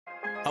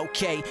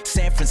Okay,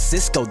 San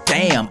Francisco,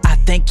 damn, I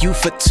thank you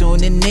for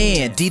tuning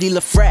in. Dee Dee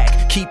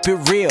LaFrac, keep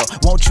it real,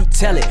 won't you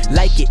tell it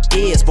like it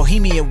is?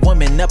 Bohemian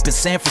woman up in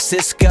San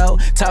Francisco,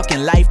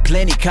 talking life,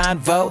 plenty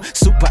convo,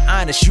 super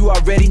honest, you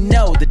already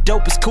know, the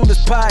dopest,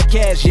 coolest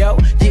podcast, yo.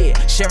 Yeah,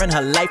 sharing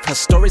her life, her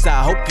stories,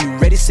 I hope you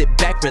ready, sit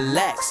back,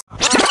 relax.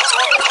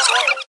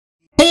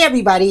 Hey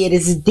everybody, it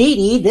is Dee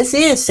Dee. This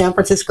is San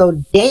Francisco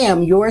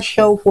Damn, your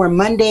show for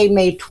Monday,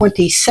 May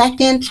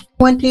 22nd,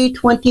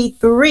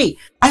 2023.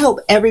 I hope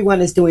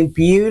everyone is doing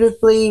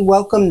beautifully.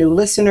 Welcome new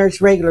listeners,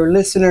 regular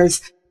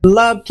listeners.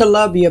 Love to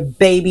love you,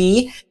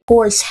 baby. Of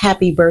course,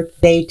 happy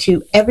birthday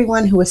to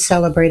everyone who is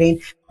celebrating.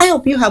 I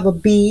hope you have a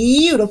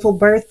beautiful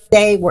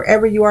birthday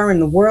wherever you are in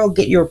the world.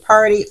 Get your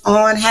party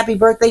on. Happy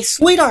birthday,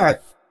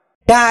 sweetheart.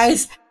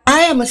 Guys,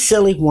 I am a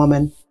silly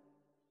woman.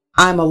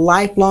 I'm a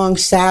lifelong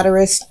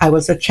satirist. I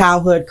was a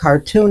childhood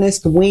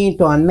cartoonist,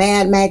 weaned on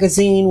Mad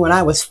Magazine when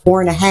I was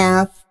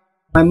 4.5.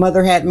 My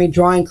mother had me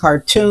drawing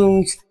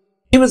cartoons.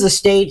 She was a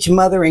stage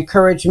mother,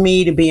 encouraged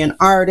me to be an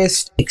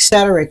artist,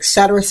 etc.,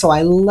 etc. So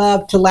I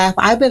love to laugh.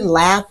 I've been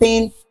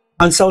laughing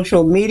on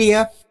social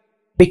media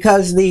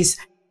because these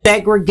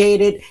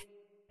segregated,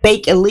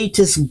 fake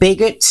elitist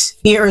bigots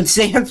here in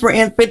San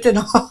Francisco,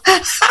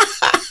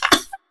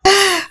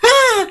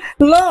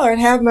 Lord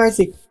have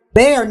mercy.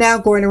 They are now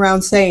going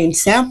around saying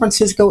San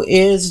Francisco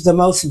is the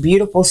most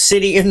beautiful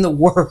city in the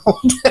world.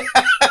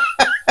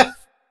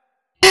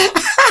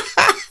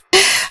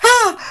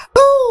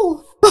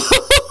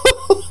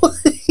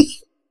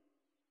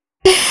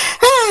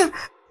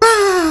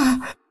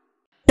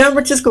 San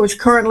Francisco is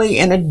currently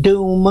in a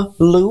doom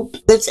loop.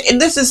 This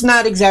is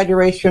not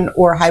exaggeration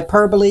or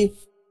hyperbole,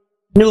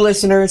 new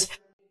listeners.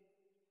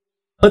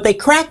 But they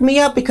crack me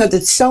up because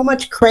it's so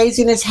much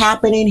craziness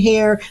happening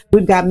here.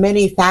 We've got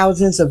many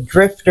thousands of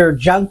drifter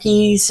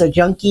junkies. A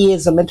junkie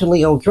is a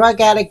mentally ill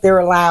drug addict. They're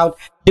allowed to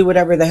do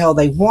whatever the hell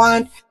they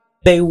want.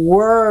 They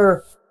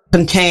were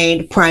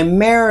contained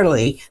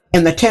primarily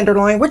in the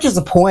Tenderloin, which is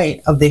the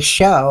point of this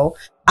show.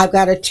 I've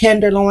got a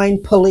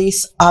Tenderloin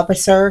police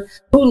officer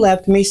who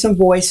left me some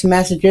voice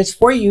messages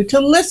for you to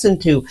listen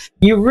to.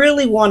 You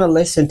really want to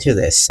listen to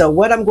this. So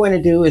what I'm going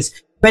to do is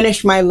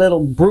finish my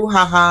little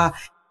brouhaha,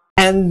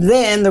 and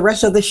then the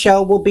rest of the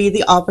show will be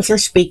the officer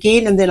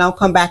speaking, and then I'll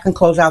come back and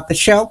close out the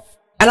show.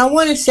 And I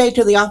want to say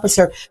to the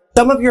officer,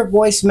 some of your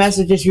voice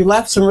messages, you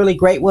left some really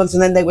great ones,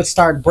 and then they would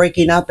start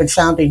breaking up and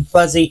sounding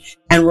fuzzy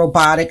and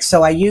robotic.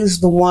 So I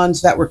used the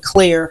ones that were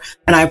clear,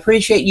 and I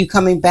appreciate you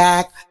coming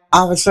back,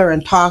 officer,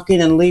 and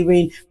talking and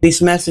leaving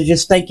these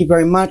messages. Thank you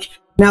very much.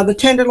 Now, the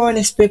Tenderloin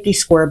is 50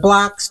 square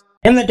blocks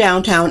in the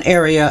downtown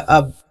area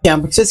of San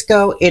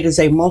Francisco. It is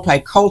a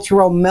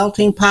multicultural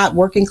melting pot,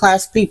 working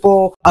class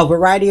people, a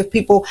variety of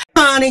people.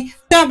 Honey,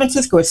 San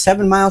Francisco is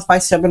 7 miles by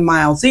 7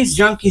 miles. These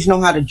junkies know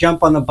how to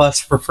jump on the bus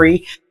for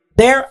free.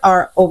 There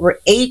are over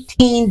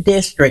 18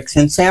 districts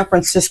in San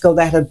Francisco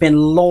that have been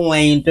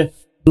loined.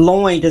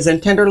 Loined is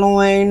in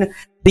Tenderloin,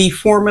 the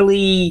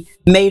formerly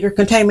major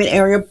containment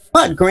area.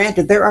 But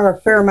granted, there are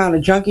a fair amount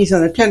of junkies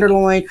in the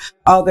Tenderloin.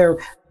 All their,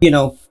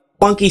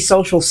 funky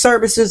social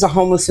services, a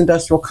homeless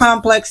industrial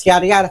complex,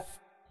 yada, yada.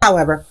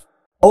 However,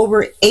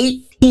 over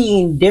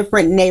 18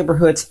 different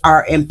neighborhoods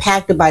are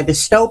impacted by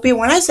dystopia.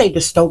 When I say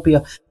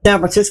dystopia, San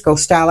Francisco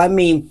style, I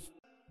mean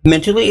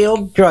mentally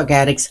ill drug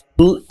addicts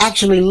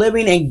actually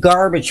living in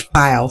garbage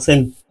piles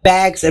and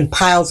bags and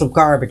piles of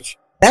garbage.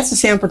 That's the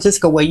San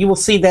Francisco way. You will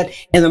see that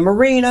in the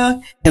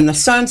Marina, in the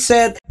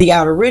Sunset, the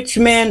Outer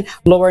Richmond,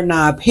 Lower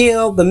Nob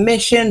Hill, the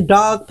Mission,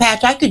 Dog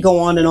Patch. I could go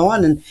on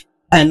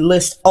and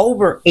list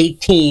over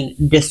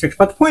 18 districts.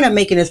 But the point I'm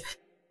making is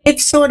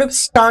it sort of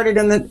started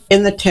in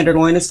the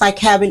Tenderloin. It's like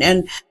having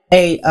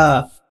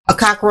a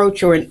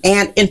cockroach or an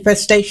ant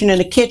infestation in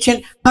the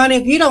kitchen. Honey,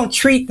 if you don't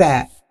treat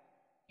that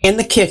in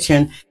the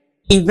kitchen,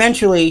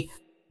 eventually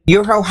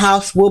your whole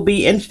house will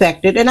be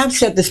infected. And I've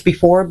said this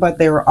before, but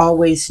there are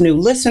always new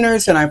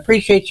listeners, and I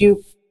appreciate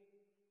you.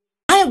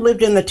 I have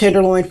lived in the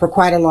Tenderloin for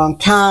quite a long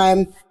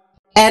time,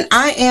 and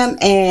I am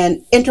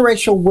an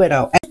interracial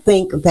widow. I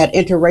think that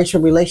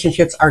interracial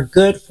relationships are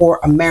good for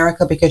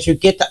America because you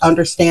get to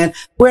understand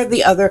where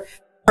the other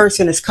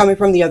person is coming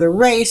from, the other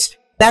race.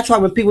 That's why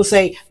when people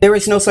say there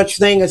is no such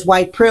thing as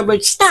white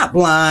privilege, stop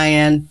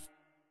lying.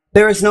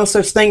 There is no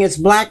such thing as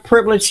black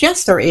privilege.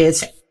 Yes, there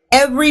is.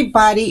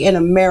 Everybody in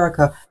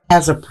America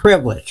has a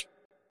privilege.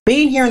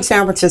 Being here in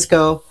San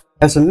Francisco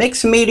as a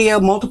mixed media,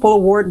 multiple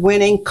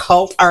award-winning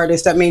cult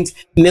artist, that means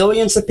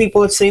millions of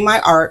people have seen my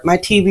art, my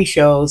TV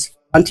shows,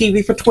 on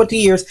TV for 20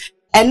 years,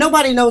 and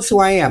nobody knows who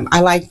I am.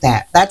 I like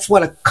that. That's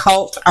what a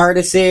cult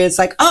artist is.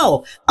 Like,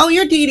 oh,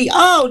 you're Dee Dee.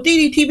 Oh,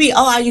 Dee Dee TV.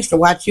 Oh, I used to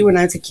watch you when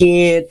I was a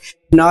kid.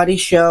 Naughty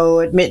show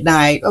at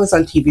midnight. I was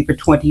on TV for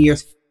 20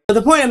 years. But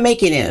the point I'm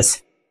making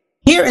is,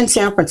 here in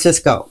San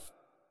Francisco,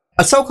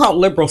 a so-called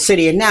liberal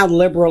city, and now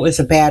liberal is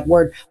a bad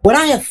word. What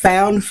I have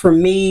found for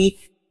me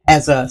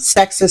as a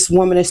sexist,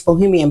 womanist,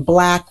 bohemian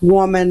black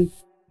woman,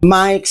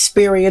 my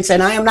experience,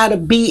 and I am not a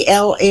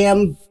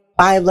BLM,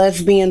 bi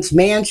lesbians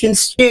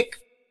mansions chick.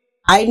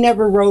 I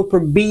never wrote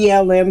for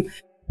BLM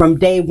from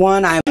day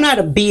one. I'm not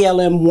a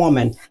BLM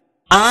woman.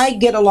 I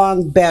get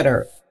along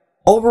better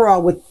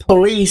overall with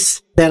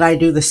police than I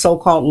do the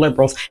so-called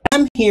liberals.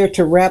 I'm here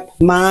to rep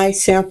my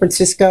San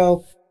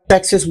Francisco,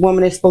 Texas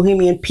womanist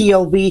bohemian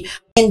POV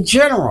in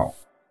general.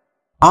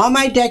 All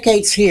my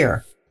decades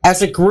here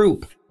as a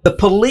group, the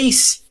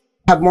police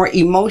have more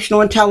emotional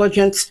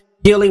intelligence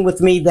dealing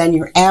with me than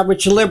your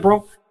average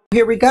liberal.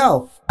 Here we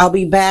go. I'll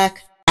be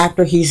back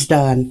after he's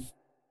done.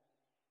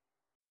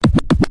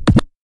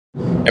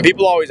 And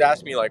people always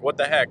ask me, like, what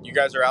the heck? You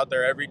guys are out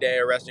there every day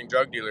arresting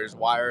drug dealers.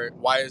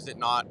 Why is it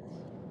not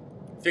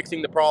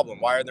fixing the problem?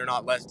 Why are there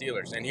not less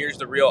dealers? And here's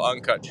the real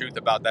uncut truth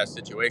about that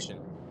situation.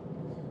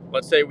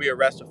 Let's say we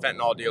arrest a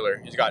fentanyl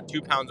dealer. He's got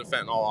 2 pounds of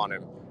fentanyl on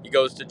him. He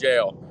goes to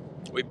jail.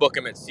 We book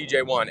him at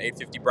CJ1,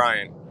 850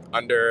 Bryan,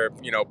 under,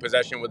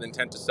 possession with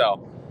intent to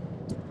sell.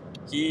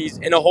 He's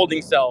in a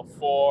holding cell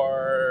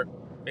for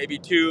maybe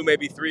 2,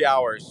 maybe 3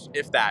 hours,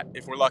 if that,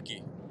 if we're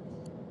lucky.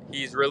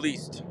 He's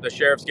released. The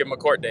sheriffs give him a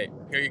court date.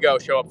 Here you go,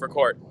 show up for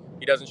court.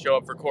 He doesn't show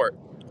up for court.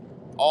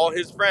 All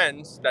his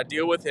friends that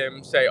deal with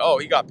him say, oh,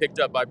 he got picked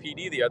up by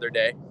PD the other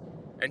day,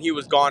 and he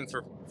was gone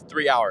for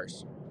 3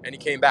 hours, and he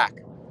came back.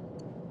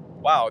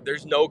 Wow,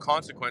 there's no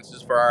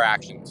consequences for our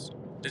actions.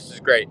 This is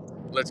great.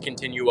 Let's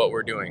continue what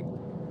we're doing.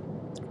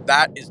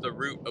 That is the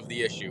root of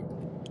the issue.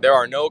 There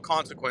are no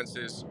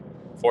consequences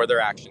for their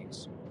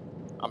actions.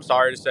 I'm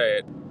sorry to say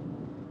it.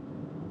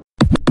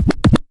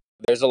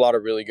 There's a lot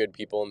of really good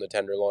people in the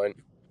Tenderloin.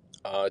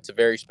 It's a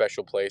very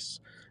special place.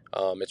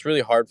 It's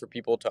really hard for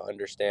people to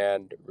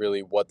understand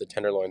really what the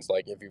Tenderloin's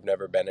like if you've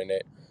never been in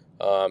it.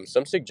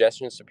 Some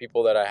suggestions to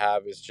people that I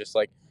have is just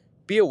like,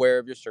 be aware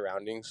of your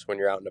surroundings when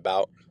you're out and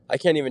about. I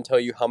can't even tell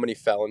you how many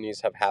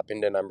felonies have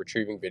happened, and I'm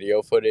retrieving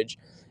video footage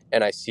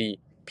and I see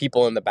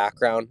people in the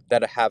background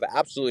that have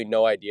absolutely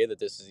no idea that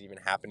this is even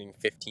happening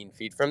 15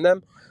 feet from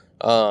them.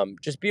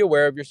 Just be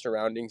aware of your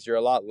surroundings. You're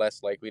a lot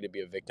less likely to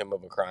be a victim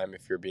of a crime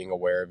if you're being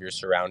aware of your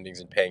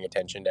surroundings and paying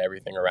attention to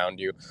everything around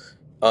you.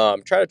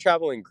 Try to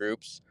travel in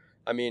groups.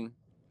 I mean,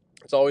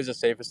 it's always the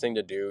safest thing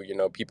to do.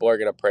 People are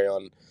going to prey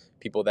on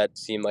people that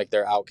seem like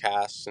they're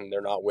outcasts and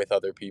they're not with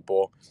other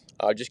people.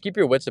 Just keep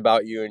your wits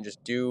about you and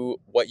just do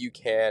what you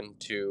can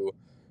to,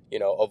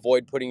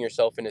 avoid putting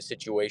yourself in a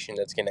situation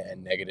that's going to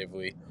end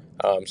negatively.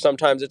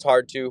 Sometimes it's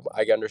hard to,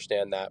 I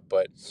understand that,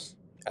 but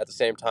at the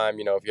same time,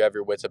 if you have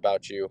your wits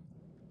about you,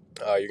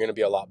 you're going to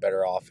be a lot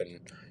better off.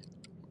 And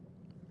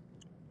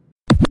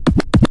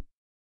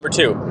number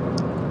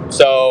 2,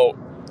 so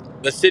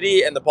the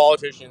city and the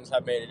politicians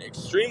have made it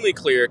extremely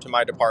clear to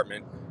my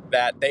department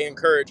that they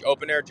encourage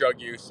open-air drug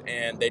use,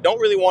 and they don't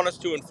really want us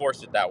to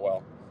enforce it that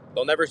well.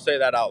 They'll never say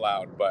that out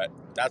loud, but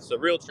that's the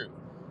real truth.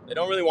 They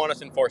don't really want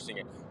us enforcing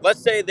it.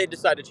 Let's say they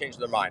decide to change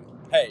their mind.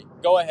 Hey,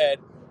 go ahead,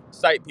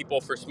 cite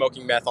people for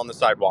smoking meth on the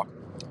sidewalk.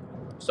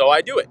 So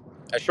I do it.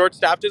 As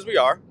short-staffed as we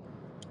are,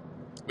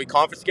 we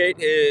confiscate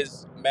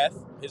his meth,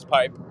 his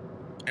pipe,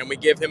 and we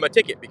give him a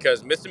ticket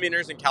because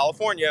misdemeanors in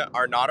California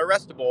are not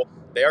arrestable.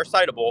 They are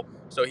citable,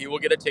 so he will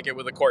get a ticket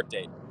with a court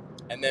date.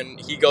 And then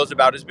he goes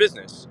about his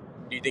business.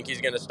 Do you think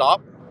he's going to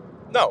stop?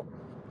 No.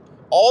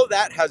 All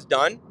that has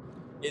done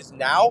is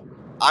now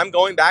I'm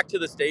going back to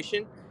the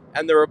station,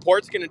 and the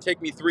report's going to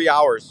take me 3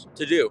 hours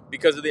to do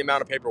because of the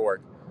amount of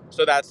paperwork.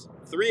 So that's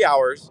 3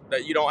 hours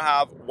that you don't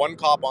have one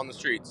cop on the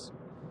streets.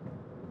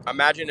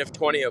 Imagine if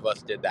 20 of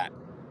us did that.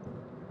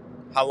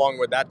 How long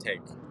would that take?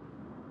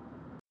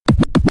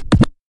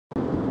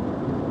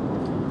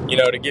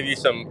 To give you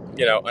some,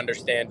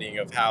 understanding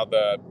of how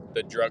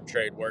the drug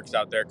trade works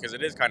out there, because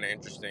it is kind of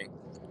interesting.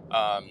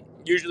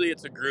 Usually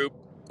it's a group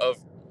of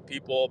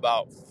people,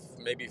 about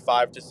maybe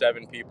 5 to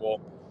 7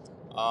 people.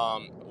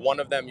 One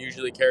of them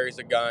usually carries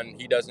a gun.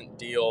 He doesn't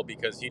deal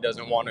because he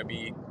doesn't want to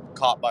be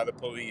caught by the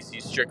police.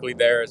 He's strictly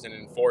there as an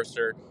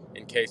enforcer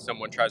in case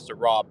someone tries to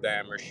rob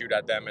them or shoot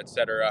at them,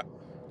 etc.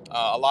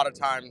 A lot of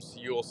times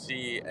you'll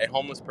see a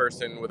homeless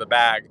person with a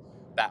bag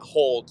that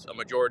holds a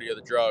majority of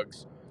the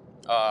drugs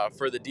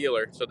for the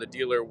dealer. So the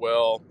dealer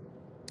will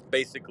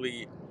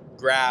basically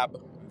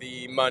grab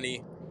the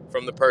money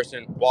from the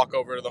person, walk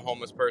over to the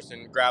homeless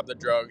person, grab the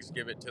drugs,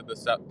 give it to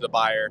the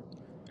buyer,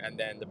 and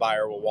then the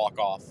buyer will walk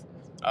off.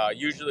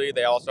 Usually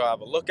they also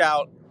have a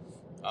lookout,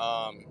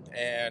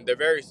 and they're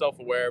very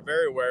self-aware,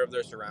 very aware of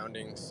their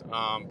surroundings.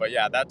 But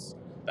yeah, that's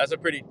a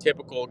pretty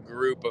typical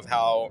group of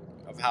how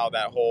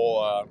that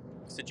whole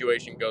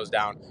situation goes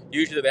down.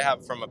 Usually they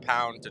have from 1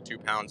 pound to 2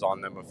 pounds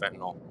on them of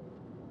fentanyl.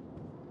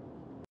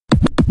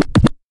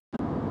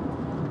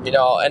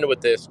 I'll end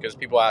with this because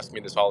people ask me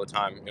this all the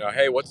time.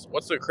 Hey, what's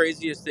the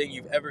craziest thing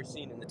you've ever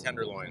seen in the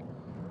Tenderloin?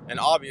 And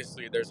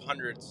obviously, there's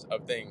hundreds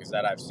of things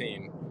that I've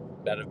seen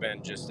that have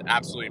been just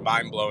absolutely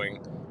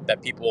mind-blowing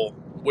that people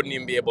wouldn't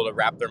even be able to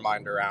wrap their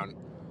mind around.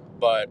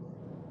 But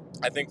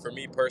I think for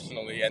me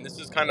personally, and this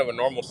is kind of a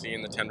normalcy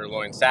in the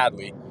Tenderloin,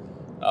 sadly,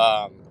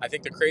 I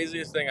think the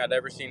craziest thing I'd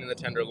ever seen in the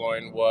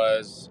Tenderloin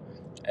was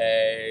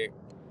a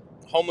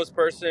homeless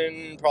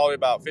person, probably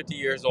about 50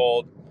 years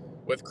old,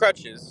 with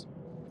crutches.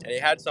 And he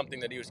had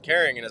something that he was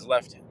carrying in his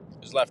left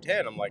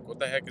hand. I'm like, what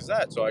the heck is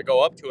that? So I go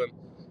up to him.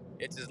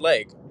 It's his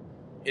leg.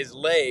 his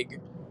leg,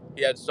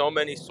 he had so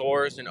many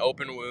sores and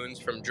open wounds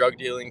from drug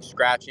dealing,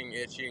 scratching,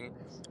 itching,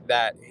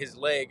 that his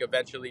leg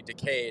eventually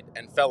decayed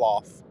and fell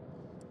off.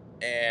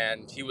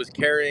 And he was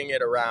carrying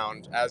it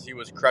around as he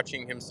was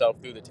crutching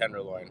himself through the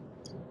Tenderloin.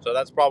 So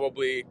that's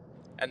probably,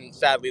 and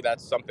sadly,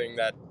 that's something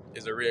that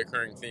is a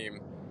reoccurring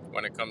theme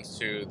when it comes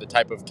to the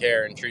type of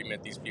care and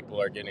treatment these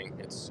people are getting.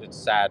 It's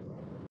sad.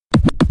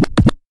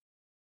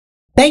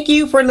 Thank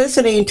you for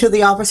listening to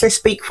the officer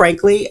speak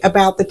frankly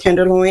about the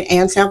Tenderloin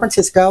and San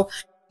Francisco.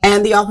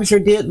 And the officer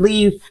did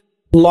leave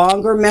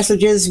longer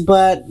messages,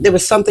 but there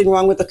was something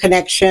wrong with the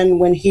connection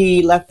when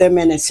he left them,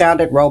 and it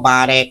sounded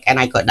robotic, and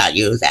I could not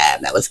use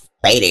them. That was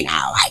fading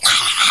out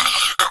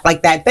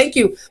like that. Thank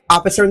you,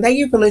 officer, and thank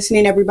you for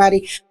listening,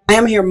 everybody. I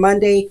am here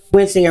Monday,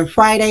 Wednesday, and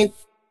Friday.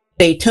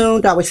 Stay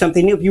tuned. Always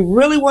something new. If you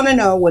really want to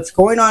know what's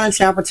going on in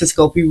San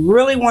Francisco, if you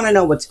really want to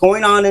know what's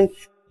going on in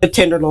the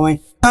Tenderloin,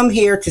 come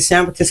here to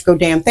San Francisco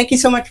Dam. Thank you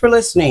so much for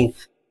listening.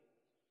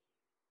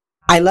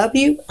 I love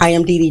you. I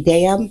am Dee Dee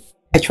Dam.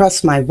 I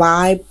trust my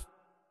vibe.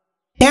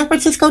 San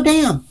Francisco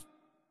Dam.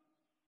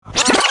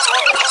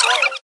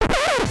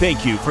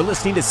 Thank you for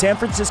listening to San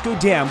Francisco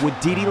Dam with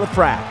Dee Dee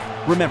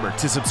LaFrac. Remember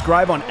to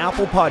subscribe on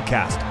Apple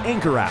Podcast,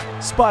 Anchor app,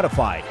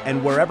 Spotify,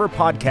 and wherever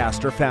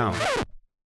podcasts are found.